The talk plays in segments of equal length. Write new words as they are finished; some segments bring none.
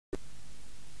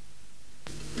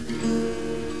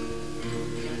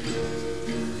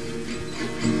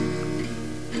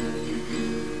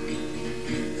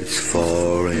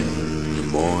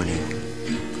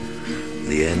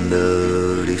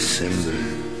December.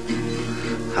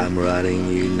 I'm writing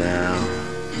you now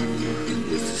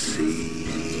just to see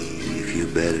if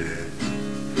you're better.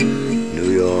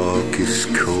 New York is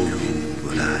cold,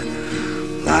 but I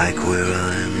like where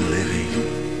I'm living.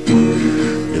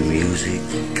 The music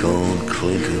on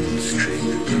Clinton Street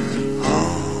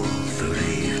all through the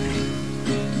evening.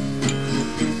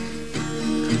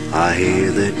 I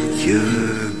hear that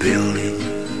you're building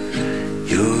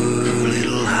your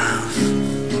little house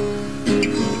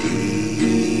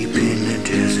deep in the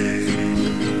desert.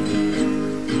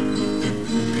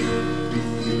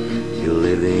 You're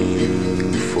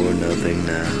living for nothing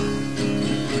now.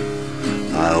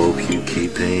 I hope you're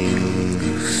keeping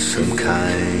some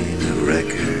kind of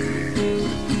record.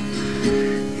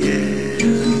 Yeah,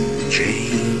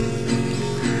 Jane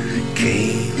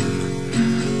came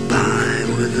by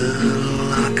with a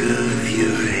lock of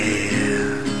your hair.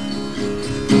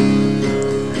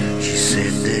 She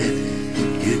said that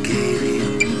you gave it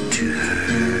to her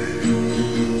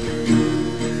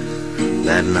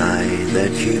that night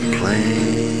that you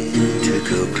planned to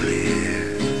go clear.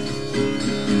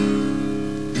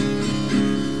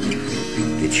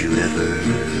 Did you ever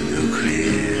go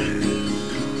clear?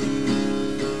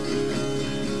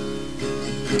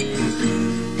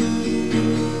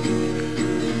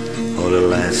 Oh, the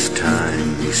last time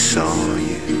we saw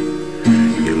you,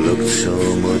 you looked so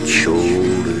much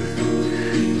older.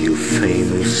 Your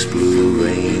famous blue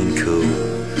raincoat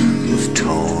was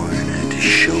torn at the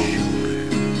shoulder.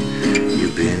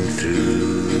 You've been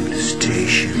through the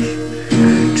station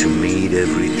to meet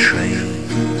every train,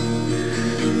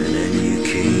 and then you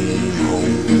came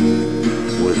home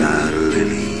without a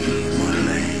lily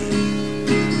Marlene.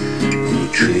 You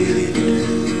treated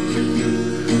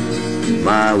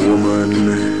my woman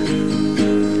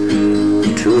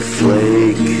to a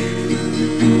flake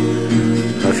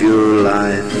of your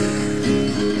life.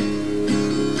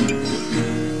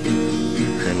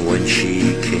 And when she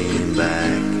came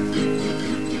back,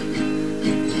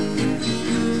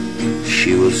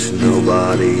 she was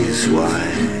nobody's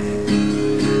wife.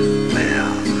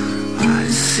 Well, I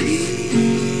see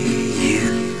you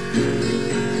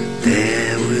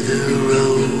there with a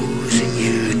rose in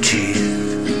your teeth.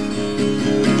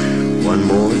 One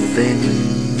more thing,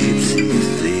 gypsy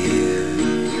thief.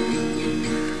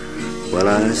 Well, I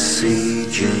see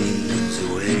Jane's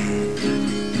away.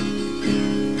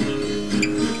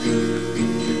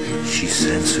 She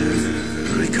sends her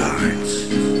regards.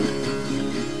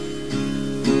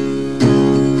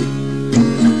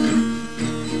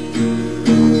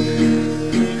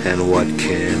 And what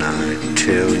can I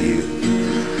tell you,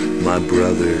 my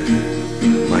brother,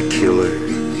 my killer?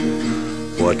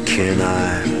 What can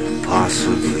I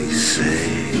possibly say?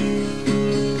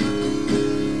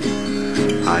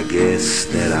 I guess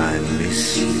that I miss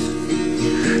you.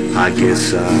 I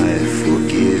guess I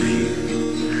forgive you.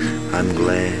 I'm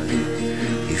glad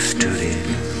you stood in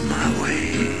my way.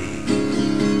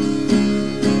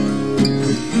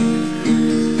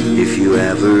 If you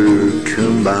ever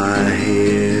come by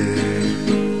here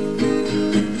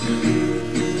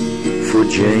for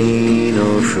Jane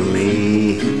or for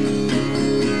me,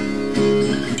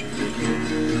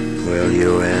 well,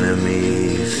 your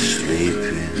enemy's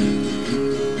sleeping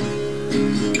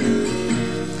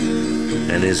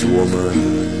and his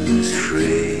woman's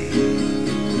free.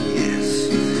 Yes,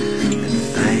 and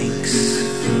thanks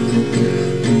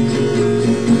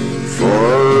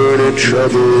for the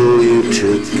trouble you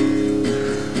took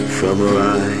from her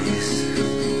eyes.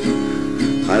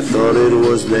 I thought it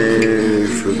was there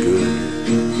for good,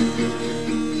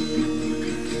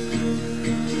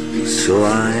 so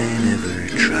I never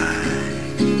tried.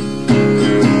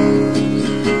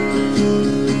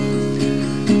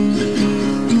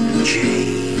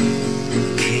 Jane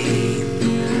came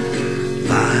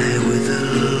by with a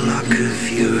lock of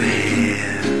your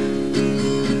hair.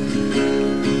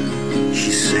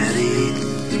 She said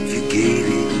you gave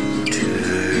it to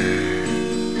her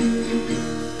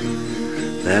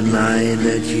that night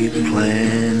that you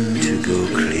planned to go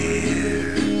clear.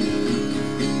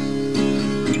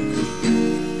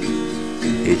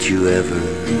 Did you ever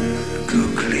go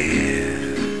clear?